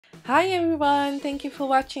Hi everyone, thank you for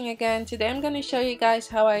watching again. Today I'm going to show you guys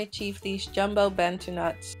how I achieve these jumbo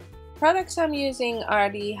BantuKnots. Products I'm using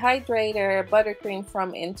are the Hydrator buttercream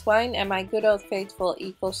from Entwine and my good old faithful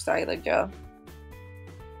Ecostyler gel.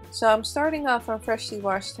 So I'm starting off on freshly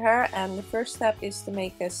washed hair, and the first step is to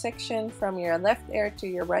make a section from your left ear to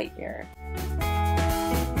your right ear.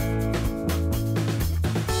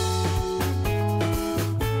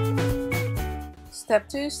 Step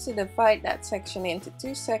 2 is to divide that section into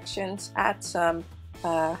two sections, add some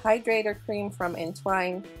Hydrator cream from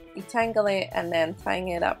Entwine, detangle it, and then tying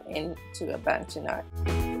it up into a BantuKnot.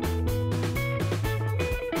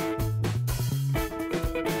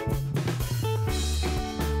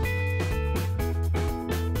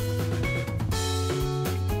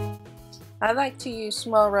 I like to use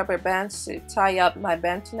small rubber bands to tie up my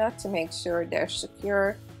BantuKnot to make sure they're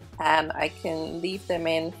secure and I can leave them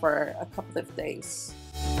in for a couple of days.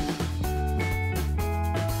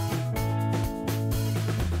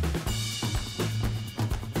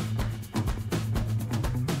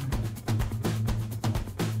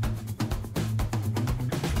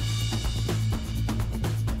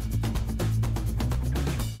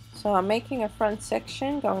 So I'm making a front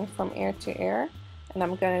section going from ear to ear, and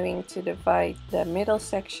I'm going to divide the middle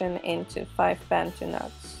section into 5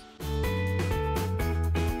 BantuKnots.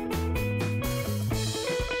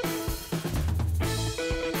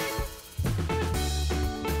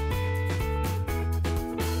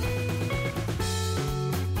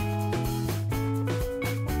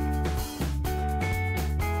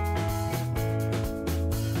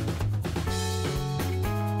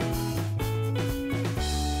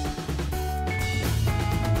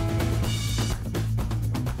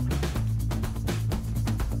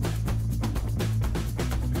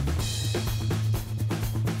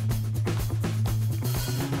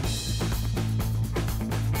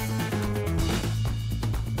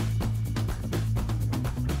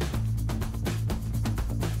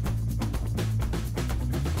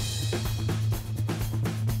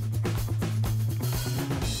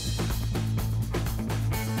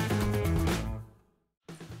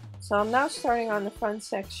 So I'm now starting on the front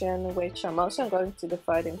section, which I'm also going to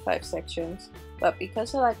divide in 5 sections, but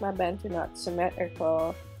because I like my BantuKnot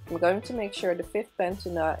symmetrical, I'm going to make sure the 5th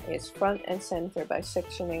BantuKnot is front and center by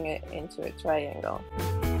sectioning it into a triangle.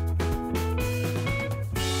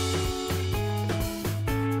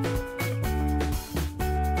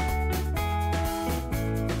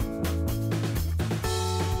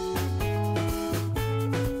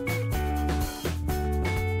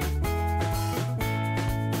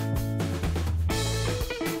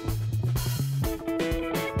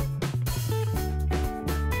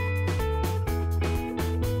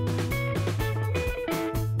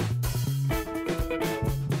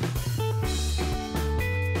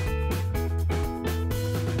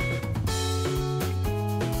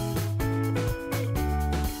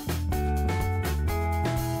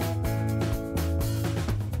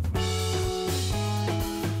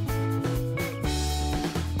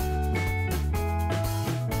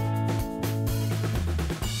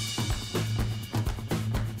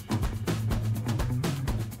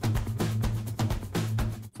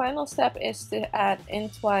 Final step is to add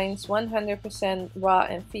Entwine's 100% raw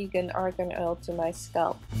and vegan argan oil to my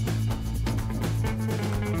scalp.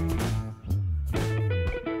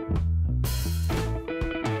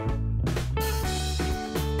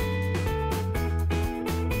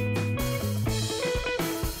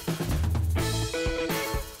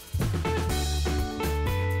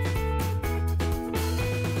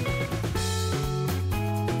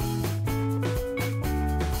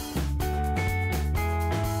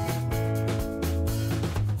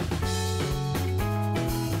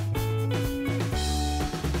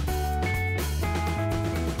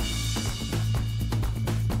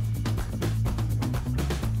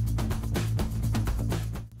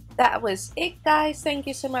 That was it, guys. Thank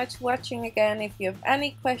you so much for watching again. If you have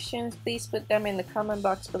any questions, please put them in the comment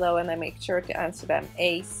box below and I make sure to answer them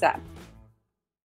ASAP.